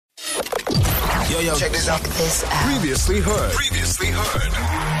Yo, check this out. Previously heard.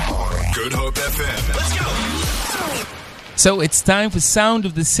 Good Hope FM. Let's go. So it's time for Sound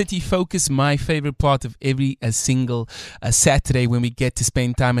of the City Focus, my favorite part of every single Saturday when we get to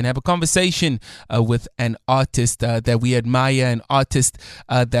spend time and have a conversation with an artist that we admire, an artist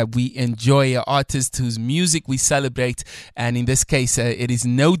that we enjoy, an artist whose music we celebrate. And in this case, it is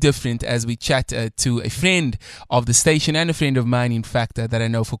no different as we chat to a friend of the station and a friend of mine, in fact, that I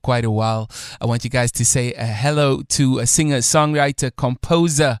know for quite a while. I want you guys to say hello to a singer, songwriter,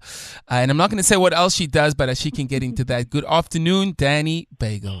 composer. And I'm not going to say what else she does, but she can get into that. Good afternoon, Dani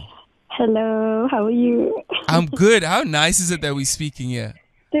Bagel. Hello, how are you? I'm good. How nice is it that we're speaking here?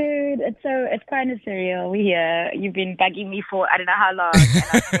 Dude, it's kind of surreal. We're here. You've been bugging me for I don't know how long, and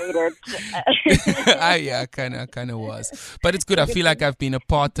I've made it. Yeah, I kind of was. But it's good. I feel like I've been a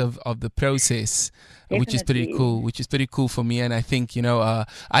part of the process, which is pretty cool. Which is pretty cool for me. And I think,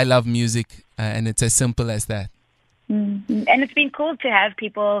 I love music, and it's as simple as that. Mm-hmm. And it's been cool to have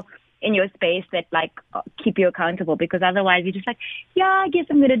people in your space that keep you accountable, because otherwise you're just like, yeah, I guess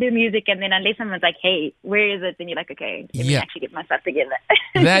I'm going to do music. And then unless someone's like, hey, where is it? Then you're like, okay, let me actually get myself together.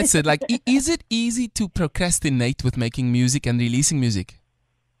 That's it. Like, is it easy to procrastinate with making music and releasing music?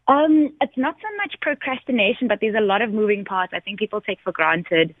 It's not so much procrastination, but there's a lot of moving parts. I think people take for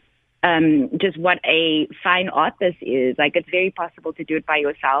granted just what a fine art this is. Like, it's very possible to do it by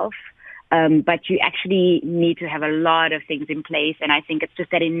yourself. But you actually need to have a lot of things in place. And I think it's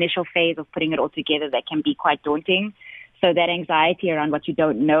just that initial phase of putting it all together that can be quite daunting. So that anxiety around what you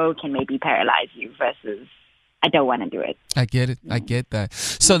don't know can maybe paralyze you versus, I don't want to do it. I get it. I get that.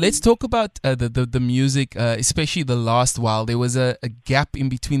 So let's talk about the music, especially the last while. There was a gap in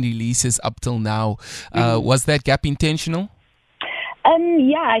between releases up till now. Was that gap intentional?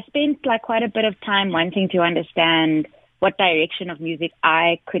 Yeah, I spent quite a bit of time wanting to understand what direction of music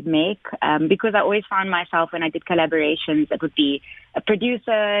I could make, because I always found myself when I did collaborations, it would be a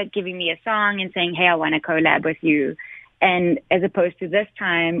producer giving me a song and saying, hey, I want to collab with you. And as opposed to this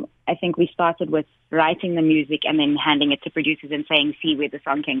time, I think we started with writing the music and then handing it to producers and saying, see where the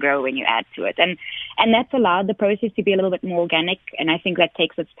song can grow when you add to it. And that's allowed the process to be a little bit more organic. And I think that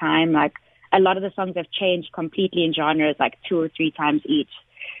takes its time. A lot of the songs have changed completely in genres, 2 or 3 times each,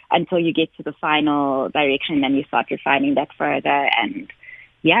 until you get to the final direction and you start refining that further. And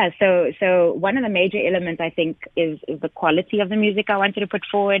so one of the major elements, I think, is the quality of the music I wanted to put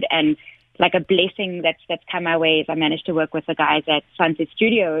forward. And a blessing that's come my way is I managed to work with the guys at Sunset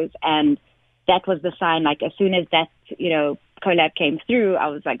Studios, and that was the sign. As soon as that, collab came through, I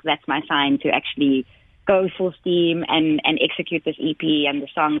was like, that's my sign to actually go full steam and execute this EP and the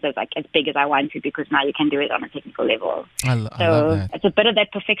songs as big as I want to, because now you can do it on a technical level. I love that. It's a bit of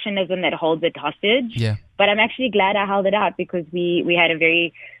that perfectionism that holds it hostage. Yeah. But I'm actually glad I held it out, because we had a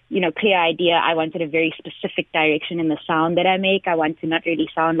very, clear idea. I wanted a very specific direction in the sound that I make. I want to not really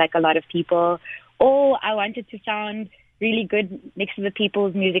sound like a lot of people, or I wanted to sound really good next to the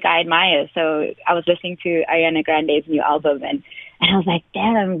people's music I admire. So I was listening to Ariana Grande's new album, and I was like,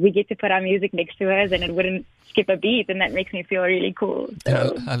 damn, we get to put our music next to hers and it wouldn't skip a beat, and that makes me feel really cool.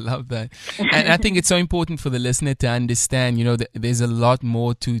 So. I love that. And I think it's so important for the listener to understand, that there's a lot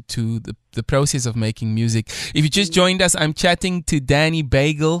more to the process of making music. If you just joined us, I'm chatting to Dani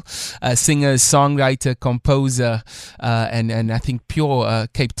Bagel, a singer, songwriter, composer, and I think pure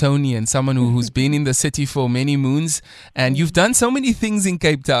Cape Townian, someone who's been in the city for many moons. And you've done so many things in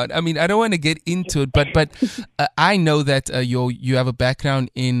Cape Town. I mean, I don't want to get into it, but I know that you have a background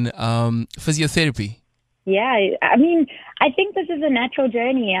in physiotherapy. Yeah, I mean, I think this is a natural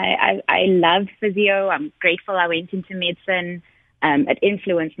journey. I love physio. I'm grateful I went into medicine. It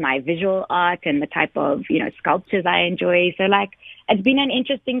influenced my visual art and the type of, sculptures I enjoy. So it's been an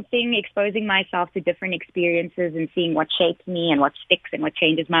interesting thing, exposing myself to different experiences and seeing what shapes me and what sticks and what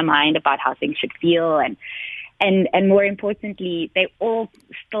changes my mind about how things should feel. And more importantly, they all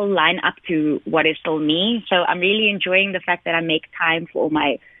still line up to what is still me. So I'm really enjoying the fact that I make time for all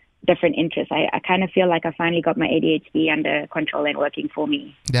my different interests. I kind of feel like I finally got my ADHD under control and working for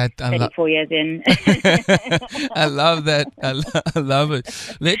me. 34 years in. I love that. I love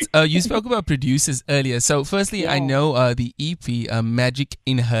it. You spoke about producers earlier. So firstly, I know the EP, Magic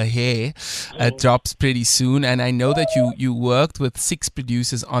in Her Hair, drops pretty soon. And I know that you worked with 6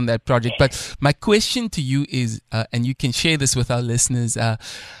 producers on that project. But my question to you is, and you can share this with our listeners,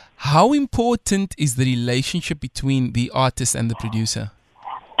 how important is the relationship between the artist and the producer?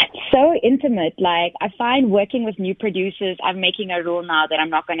 So intimate. I find working with new producers, I'm making a rule now that I'm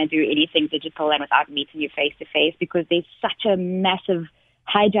not going to do anything digital and without meeting you face to face, because there's such a massive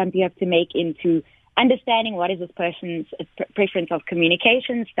high jump you have to make into understanding what is this person's preference of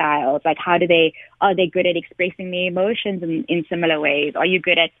communication styles. Like, are they good at expressing their emotions in similar ways? Are you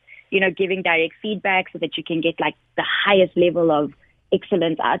good at, giving direct feedback so that you can get like the highest level of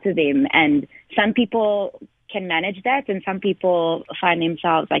excellence out of them? And some people can manage that, and some people find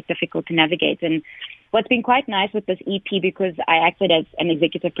themselves like difficult to navigate. And what's been quite nice with this EP, because I acted as an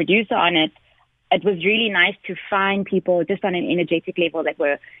executive producer on it, it was really nice to find people just on an energetic level that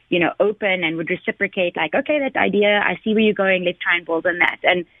were, open and would reciprocate, like, okay, that idea, I see where you're going, let's try and build on that.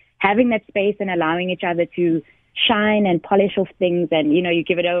 And having that space and allowing each other to shine and polish off things, and, you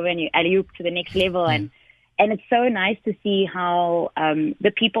give it over and you alley-oop to the next level. And it's so nice to see how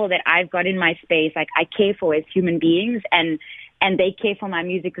the people that I've got in my space, like, I care for as human beings, and they care for my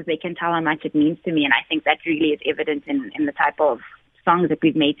music because they can tell how much it means to me. And I think that really is evident in the type of songs that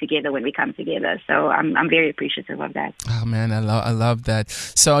we've made together when we come together. So I'm very appreciative of that. Oh man, I love that.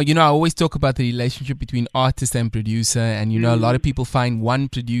 So, I always talk about the relationship between artist and producer, and a lot of people find one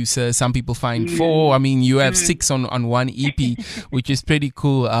producer, some people find four. I mean, you have six on one EP, which is pretty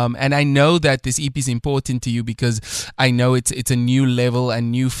cool. And I know that this EP is important to you because I know it's a new level and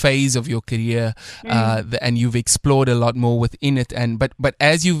new phase of your career, and you've explored a lot more within it. And but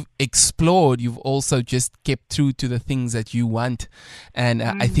as you've explored, you've also just kept true to the things that you want. And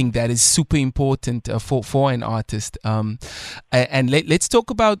I think that is super important for an artist. And let's talk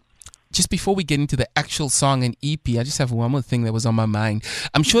about, just before we get into the actual song and EP, I just have one more thing that was on my mind.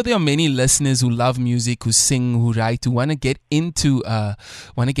 I'm sure there are many listeners who love music, who sing, who write, who want to get into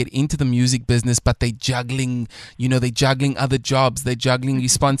the music business, but they're juggling other jobs, they're juggling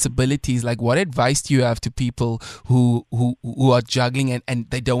responsibilities. Like, what advice do you have to people who are juggling and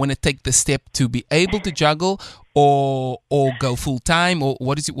they don't want to take the step to be able to juggle or go full time? Or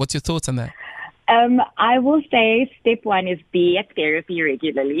what's your thoughts on that? I will say step one is be at therapy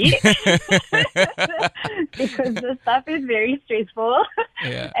regularly because the stuff is very stressful.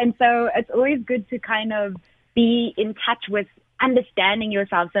 Yeah. And so it's always good to kind of be in touch with understanding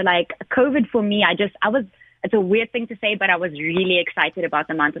yourself. So like COVID for me, it's a weird thing to say, but I was really excited about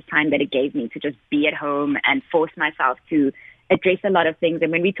the amount of time that it gave me to just be at home and force myself to address a lot of things. And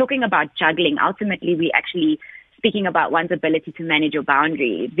when we're talking about juggling, ultimately we actually speaking about one's ability to manage your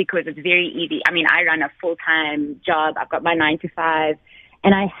boundaries, because it's very easy. I mean, I run a full-time job. I've got my 9 to 5,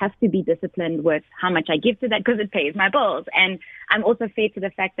 and I have to be disciplined with how much I give to that because it pays my bills. And I'm also fair to the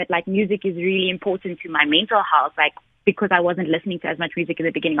fact that like music is really important to my mental health. Like, because I wasn't listening to as much music in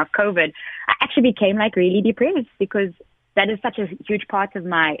the beginning of COVID, I actually became like really depressed because that is such a huge part of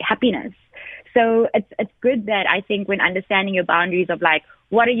my happiness. So it's good that I think when understanding your boundaries of like,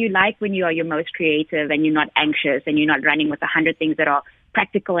 what are you like when you are your most creative and you're not anxious and you're not running with 100 things that are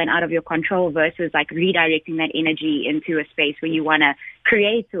practical and out of your control, versus like redirecting that energy into a space where you want to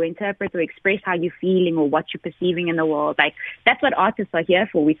create or interpret or express how you're feeling or what you're perceiving in the world. Like, that's what artists are here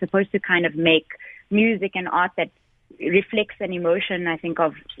for. We're supposed to kind of make music and art that reflects an emotion, I think,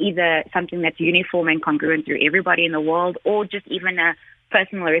 of either something that's uniform and congruent through everybody in the world, or just even a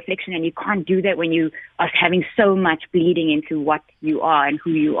personal reflection. And you can't do that when you are having so much bleeding into what you are and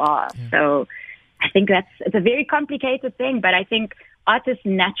who you are. Yeah. So I think it's a very complicated thing, but I think artists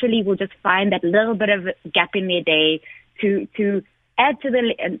naturally will just find that little bit of gap in their day to add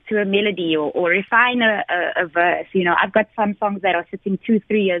to a melody or refine a verse. I've got some songs that are sitting 2-3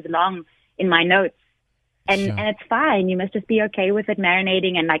 years long in my notes. And it's fine. You must just be okay with it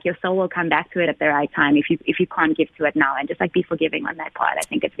marinating, and like your soul will come back to it at the right time if you can't give to it now, and just like be forgiving on that part. I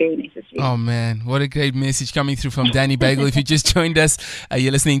think it's very necessary. Oh man, what a great message coming through from Dani Bagel. If you just joined us,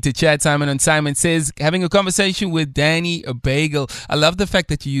 you're listening to Chat Saaiman on Saaiman Says, having a conversation with Dani Bagel. I love the fact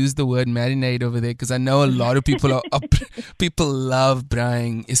that you use the word marinate over there, because I know a lot of people people love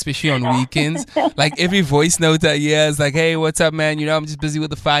braaiing, especially on weekends. Like every voice note I hear is like, hey, what's up, man? I'm just busy with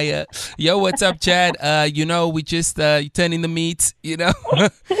the fire. Yo, what's up, Chad? We just turning the meat,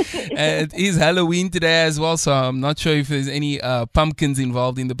 And it is Halloween today as well, so I'm not sure if there's any pumpkins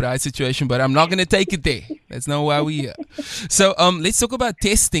involved in the bride situation, but I'm not going to take it there. That's not why we're here. So let's talk about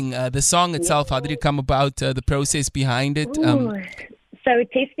testing the song itself. How did it come about, the process behind it? So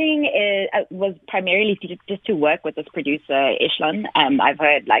testing was primarily just to work with this producer, Ishlon. I've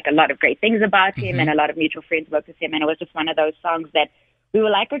heard like a lot of great things about him, and a lot of mutual friends worked with him, and it was just one of those songs that we were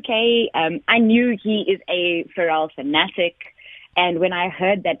like, okay, I knew he is a Pharrell fanatic. And when I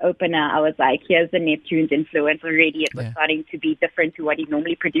heard that opener, I was like, here's the Neptune's influence already. It was starting to be different to what he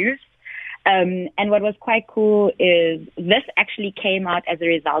normally produced. And what was quite cool is this actually came out as a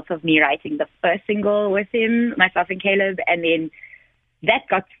result of me writing the first single with him, myself and Caleb. And then that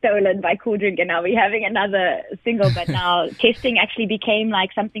got stolen by Cool Drink, and now we're having another single. But now Testing actually became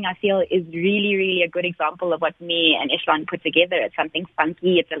like something I feel is really, really a good example of what me and Islan put together. It's something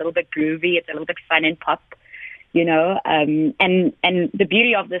funky, it's a little bit groovy, it's a little bit fun and pop, you know. And the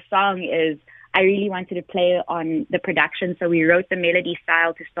beauty of the song is I really wanted to play on the production, so we wrote the melody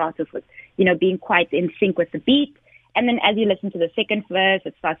style to start off with, you know, being quite in sync with the beat. And then as you listen to the second verse,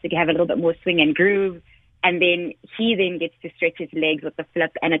 it starts to have a little bit more swing and groove. And then he then gets to stretch his legs with the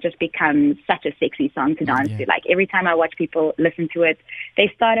flip, and it just becomes such a sexy song to dance to. Like, every time I watch people listen to it,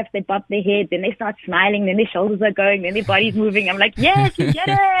 they start off, they bop their head, then they start smiling, then their shoulders are going, then their body's moving. I'm like, yes, you get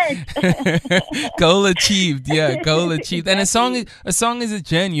it. Goal achieved. Yeah, goal achieved. And a song is a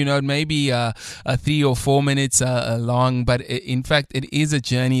journey, you know, it may be 3 or 4 minutes long, but in fact, it is a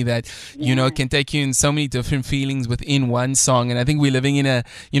journey that, you know, can take you in so many different feelings within one song. And I think we're living in a,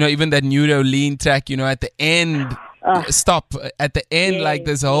 you know, even that Neuro Lean track, you know, at the end, stop at the end, like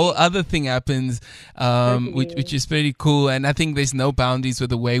this whole other thing happens, which is pretty cool. And I think there's no boundaries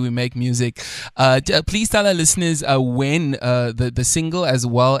with the way we make music. Please tell our listeners when the single as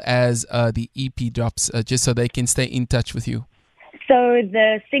well as the EP drops, just so they can stay in touch with you. So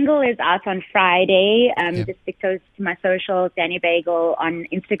the single is out on Friday. Just stick to my socials, Dani Bagel on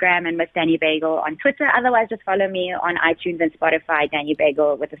Instagram and Miss Dani Bagel on Twitter. Otherwise, just follow me on iTunes and Spotify, Dani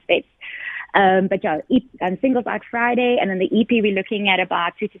Bagel with a space. But yeah, singles out Friday, and then the EP we're looking at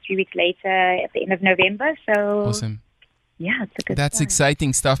about 2 to 3 weeks later at the end of November. So awesome. Yeah, it's a good That's start.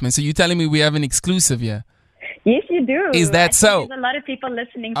 Exciting stuff, man. So you're telling me we have an exclusive here? Yes, you do. Is that so? There's a lot of people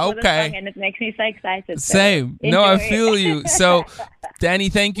listening to the song, and it makes me so excited. Same. So no, I feel you. So,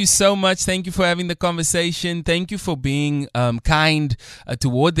 Dani, thank you so much. Thank you for having the conversation. Thank you for being kind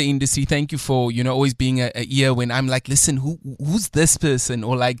toward the industry. Thank you for, you know, always being a ear when I'm like, listen, who's this person?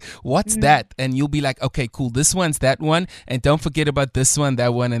 Or like, what's that? And you'll be like, okay, cool. This one's that one. And don't forget about this one,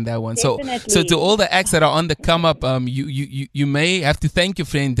 that one, and that one. Definitely. So to all the acts that are on the come up, you may have to thank your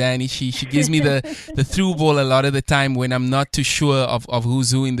friend Dani. She gives me the through ball a lot of the time when I'm not too sure of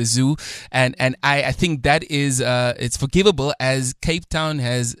who's who in the zoo, and I think that is it's forgivable, as Cape Town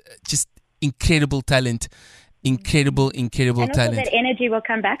has just incredible talent, incredible and talent. Also that energy will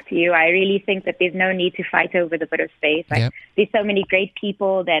come back to you. I really think that there's no need to fight over the bit of space. Like, there's so many great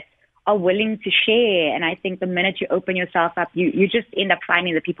people that are willing to share, and I think the minute you open yourself up, you just end up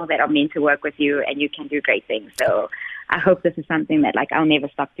finding the people that are meant to work with you, and you can do great things. So I hope this is something that, like, I'll never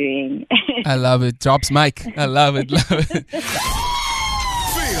stop doing. I love it. Drops mic. I love it. Feel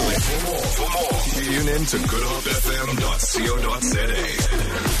it. For more, tune in to goodhopefm.co.za.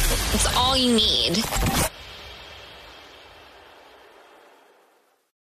 It's all you need.